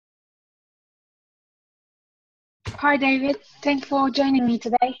Hi, David. Thanks for joining me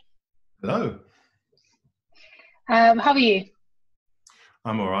today. Hello. How are you?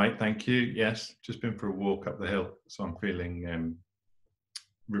 I'm all right, thank you. Yes, just been for a walk up the hill, so I'm feeling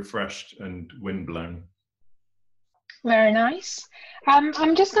refreshed and windblown. Very nice.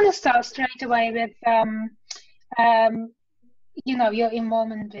 I'm just going to start straight away with, your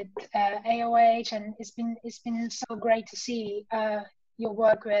involvement with AOH, and it's been so great to see your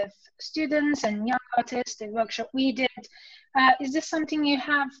work with students and young artists. The workshop we did. Is this something you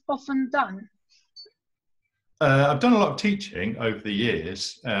have often done? I've done a lot of teaching over the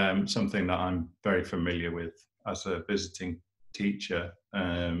years, something that I'm very familiar with as a visiting teacher.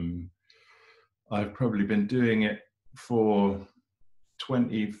 I've probably been doing it for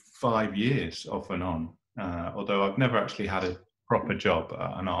 25 years off and on, although I've never actually had a proper job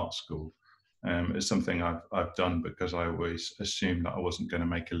at an art school. It's something I've done because I always assumed that I wasn't going to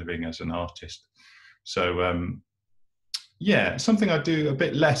make a living as an artist. So yeah, something I do a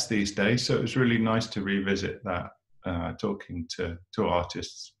bit less these days. So it was really nice to revisit that, talking to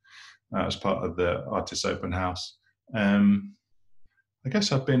artists as part of the Artists Open House. I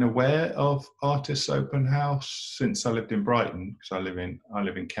guess I've been aware of Artists Open House since I lived in Brighton, because I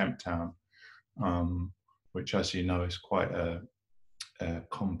live in Kemp Town, which, as you know, is quite a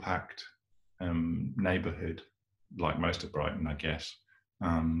compact neighbourhood, like most of Brighton, I guess.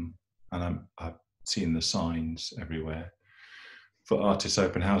 And I've seen the signs everywhere for Artists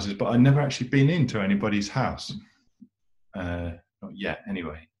Open Houses, but I've never actually been into anybody's house, not yet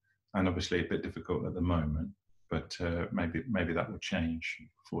anyway, and obviously a bit difficult at the moment, but maybe that will change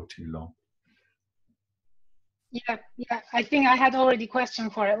before too long. Yeah, I think I had already a question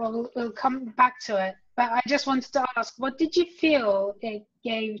for it. Well, we'll come back to it, but I just wanted to ask, what did you feel it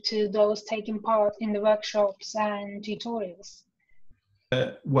gave to those taking part in the workshops and tutorials?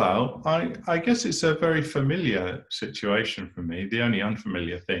 Well, I guess it's a very familiar situation for me. The only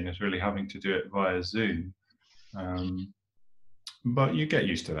unfamiliar thing is really having to do it via Zoom. But you get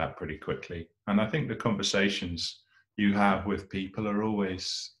used to that pretty quickly. And I think the conversations you have with people are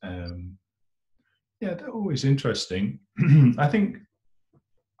always, they're always interesting. I think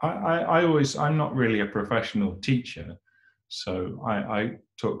I'm not really a professional teacher. So I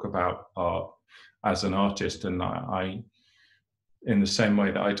talk about art as an artist, and I in the same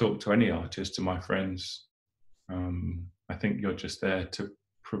way that I talk to any artist, to my friends. I think you're just there to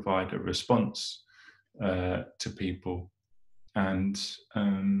provide a response to people. And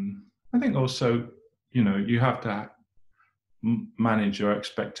I think also, you have to manage your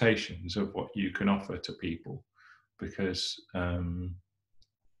expectations of what you can offer to people, because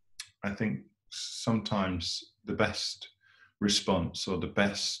I think sometimes the best response or the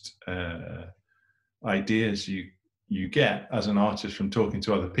best ideas you get as an artist from talking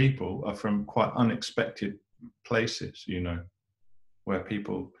to other people are from quite unexpected places, where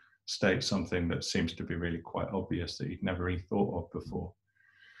people state something that seems to be really quite obvious that you'd never really thought of before.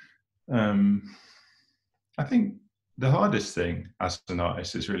 I think the hardest thing as an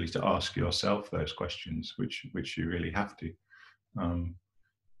artist is really to ask yourself those questions, which you really have to.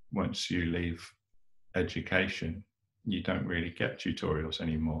 Once you leave education, you don't really get tutorials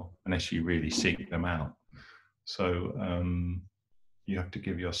anymore unless you really seek them out. So you have to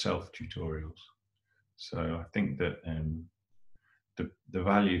give yourself tutorials. So I think that the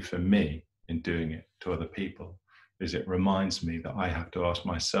value for me in doing it to other people is it reminds me that I have to ask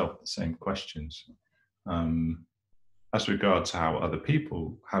myself the same questions. As regards how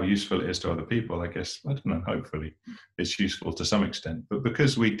useful it is to other people, I guess, I don't know, hopefully it's useful to some extent. But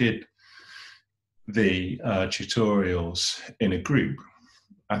because we did the tutorials in a group,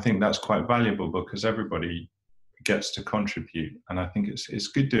 I think that's quite valuable, because everybody gets to contribute. And I think it's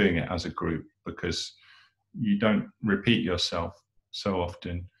good doing it as a group, because you don't repeat yourself so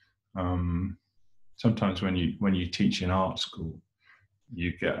often. Sometimes when you teach in art school,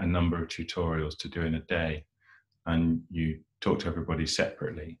 you get a number of tutorials to do in a day, and you talk to everybody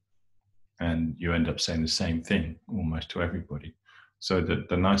separately, and you end up saying the same thing almost to everybody. So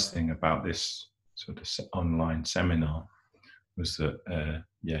the nice thing about this sort of online seminar was that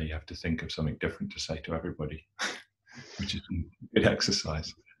you have to think of something different to say to everybody, which is a good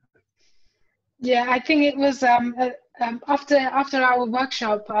exercise. Yeah, I think it was after our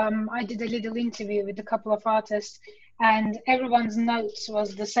workshop, I did a little interview with a couple of artists, and everyone's notes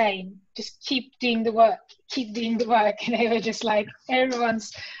was the same. Just keep doing the work. And they were just like,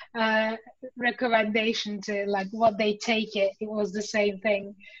 everyone's recommendation to like what they take it was the same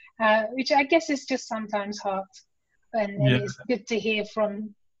thing, which I guess is just sometimes hard. And it's good to hear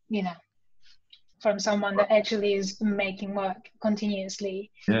from someone that actually is making work continuously.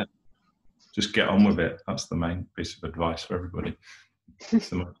 Yeah. just get on with it. That's the main piece of advice for everybody. It's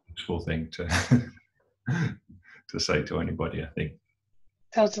the most useful thing to to say to anybody, I think.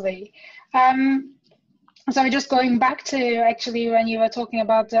 Totally. So just going back to actually when you were talking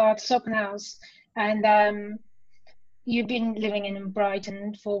about the Artist Open House, and you've been living in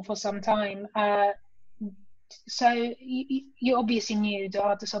Brighton for some time. So you obviously knew the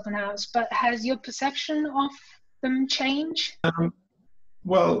Artist Open House, but has your perception of them changed?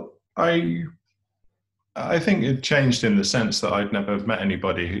 Well, I think it changed in the sense that I'd never met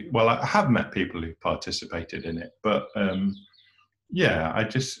anybody well, I have met people who participated in it, but yeah,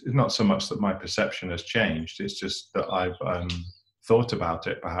 it's not so much that my perception has changed, it's just that I've thought about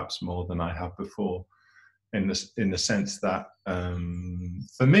it perhaps more than I have before, in the sense that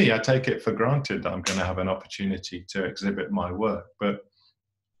for me, I take it for granted that I'm going to have an opportunity to exhibit my work, but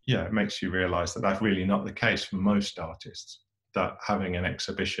yeah, it makes you realize that that's really not the case for most artists, that having an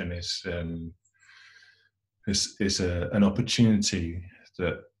exhibition is an opportunity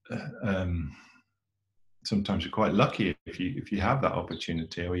that sometimes you're quite lucky if you have that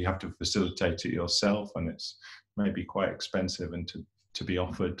opportunity, or you have to facilitate it yourself, and it's maybe quite expensive, and to be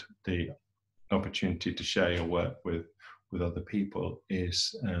offered the opportunity to share your work with other people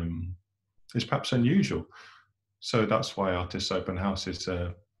is perhaps unusual. So that's why Artists Open House is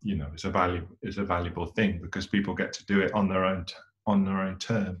a valuable thing, because people get to do it on their own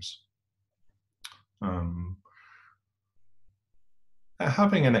terms.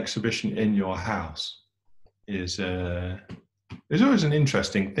 Having an exhibition in your house is always an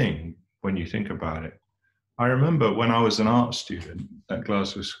interesting thing when you think about it. I remember when I was an art student at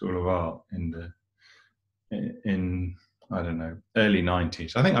Glasgow School of Art in I don't know, early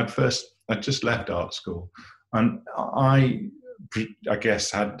 90s. I think I'd just left art school, and I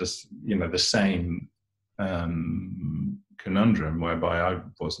guess had this, the same conundrum whereby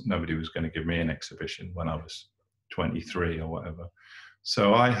nobody was going to give me an exhibition when I was 23 or whatever.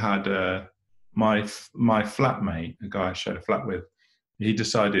 So I had my flatmate, the guy I shared a flat with, he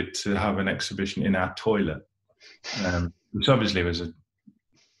decided to have an exhibition in our toilet, which obviously was an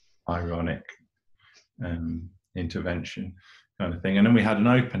ironic intervention kind of thing. And then we had an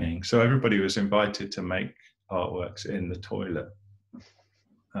opening, so everybody was invited to make artworks in the toilet.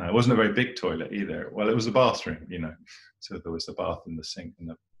 It wasn't a very big toilet either. Well, it was a bathroom, so there was the bath and the sink and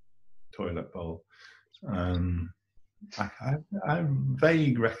the toilet bowl. I have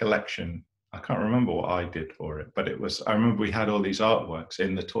vague recollection. I can't remember what I did for it, but I remember we had all these artworks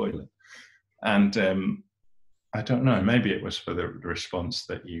in the toilet, and I don't know, maybe it was for the response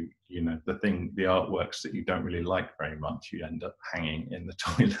that the artworks that you don't really like very much, you end up hanging in the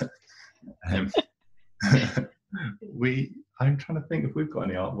toilet. I'm trying to think if we've got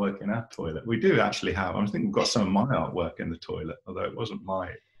any artwork in our toilet. We do actually have. I think we've got some of my artwork in the toilet, although it wasn't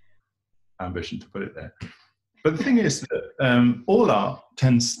my ambition to put it there. But the thing is that all art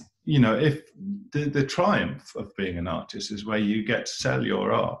tends, if the triumph of being an artist is where you get to sell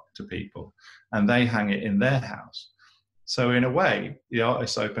your art to people and they hang it in their house. So in a way, the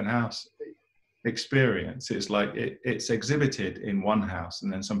Artists Open House experience is like it's exhibited in one house,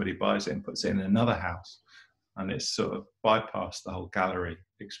 and then somebody buys it and puts it in another house. And it's sort of bypassed the whole gallery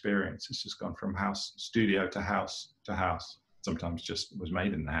experience. It's just gone from studio to house to house. Sometimes just was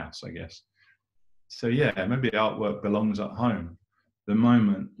made in the house, I guess. So yeah, maybe the artwork belongs at home. The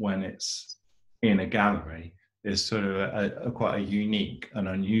moment when it's in a gallery is sort of quite a unique and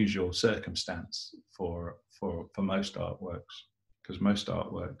unusual circumstance for most artworks, because most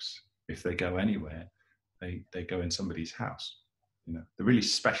artworks, if they go anywhere, they go in somebody's house. The really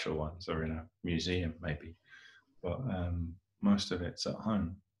special ones are in a museum maybe, but most of it's at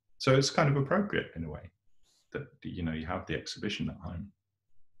home. So it's kind of appropriate in a way that you have the exhibition at home.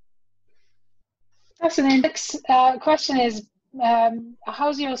 Fascinating. Next question is,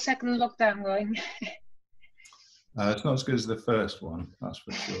 how's your second lockdown going? It's not as good as the first one, that's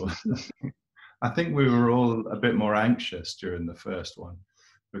for sure. I think we were all a bit more anxious during the first one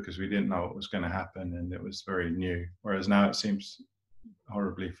because we didn't know what was going to happen, and it was very new. Whereas now it seems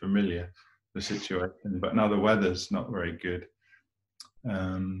horribly familiar, the situation, but now the weather's not very good.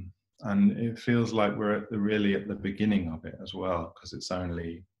 And it feels like we're really at the beginning of it as well, because it's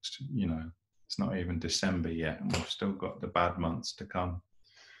only, it's not even December yet, and we've still got the bad months to come.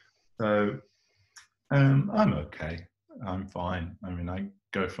 So I'm okay. I'm fine. I mean, I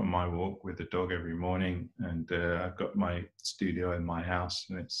go for my walk with the dog every morning, and I've got my studio in my house,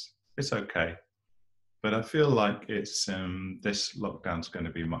 and it's okay. But I feel like it's this lockdown's going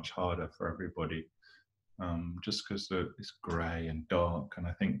to be much harder for everybody, just because it's grey and dark. And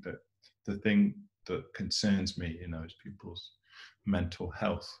I think that the thing that concerns me, is people's mental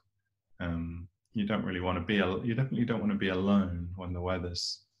health. You don't really want to be, you definitely don't want to be alone when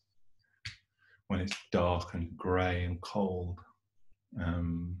it's dark and grey and cold.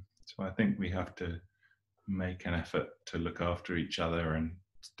 So I think we have to make an effort to look after each other and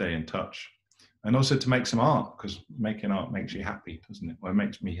stay in touch, and also to make some art, because making art makes you happy, doesn't it? Well, it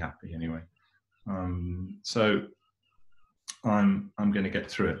makes me happy anyway. So I'm going to get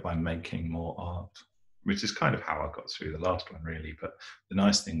through it by making more art, which is kind of how I got through the last one, really. But the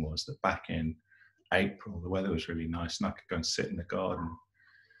nice thing was that back in April, the weather was really nice, and I could go and sit in the garden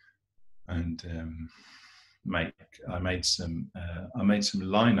and I made some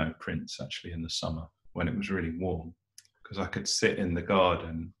lino prints actually in the summer when it was really warm, because I could sit in the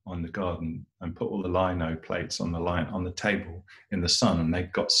garden and put all the lino plates on the table in the sun, and they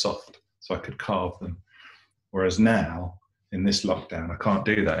got soft, so I could carve them. Whereas now in this lockdown, I can't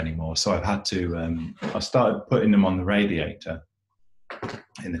do that anymore. So I've had to. I started putting them on the radiator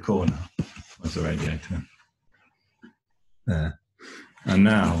in the corner. Where's the radiator? There. And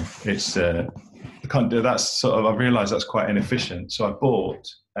now it's. I can't do that. Sort of. I realised that's quite inefficient. So I bought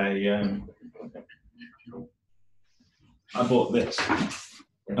this.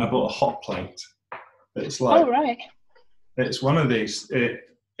 I bought a hot plate. It's like. Oh, right. It's one of these.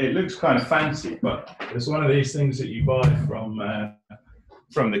 It looks kind of fancy, but it's one of these things that you buy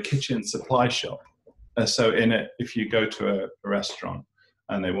from the kitchen supply shop. So in it, if you go to a restaurant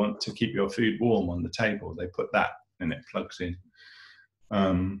and they want to keep your food warm on the table, they put that and it plugs in.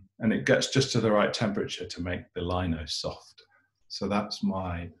 And it gets just to the right temperature to make the lino soft. So that's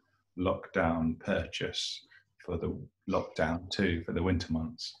my lockdown purchase for the lockdown 2 for the winter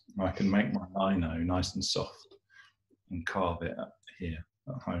months. I can make my lino nice and soft and carve it up here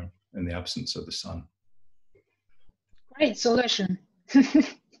at home in the absence of the sun. Great solution.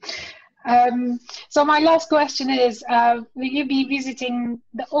 So my last question is, will you be visiting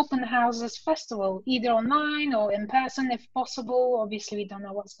the Open Houses Festival, either online or in person if possible? Obviously, we don't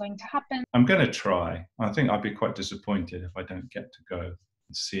know what's going to happen. I'm going to try. I think I'd be quite disappointed if I don't get to go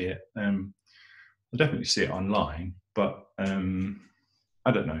and see it. I'll definitely see it online, but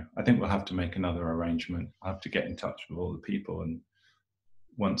I don't know. I think we'll have to make another arrangement. I'll have to get in touch with all the people, and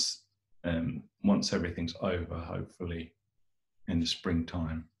once everything's over, hopefully in the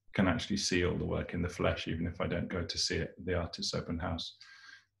springtime, can actually see all the work in the flesh, even if I don't go to see it at the Artists Open House.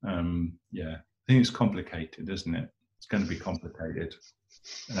 Yeah, I think it's complicated, isn't it? It's going to be complicated.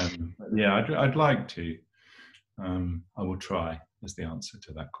 Yeah, I'd like to. I will try, is the answer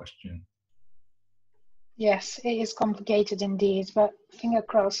to that question. Yes, it is complicated indeed, but finger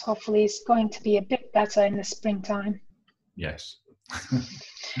crossed, hopefully it's going to be a bit better in the springtime. Yes.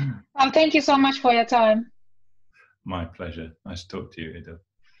 Thank you so much for your time. My pleasure. Nice to talk to you, Ida.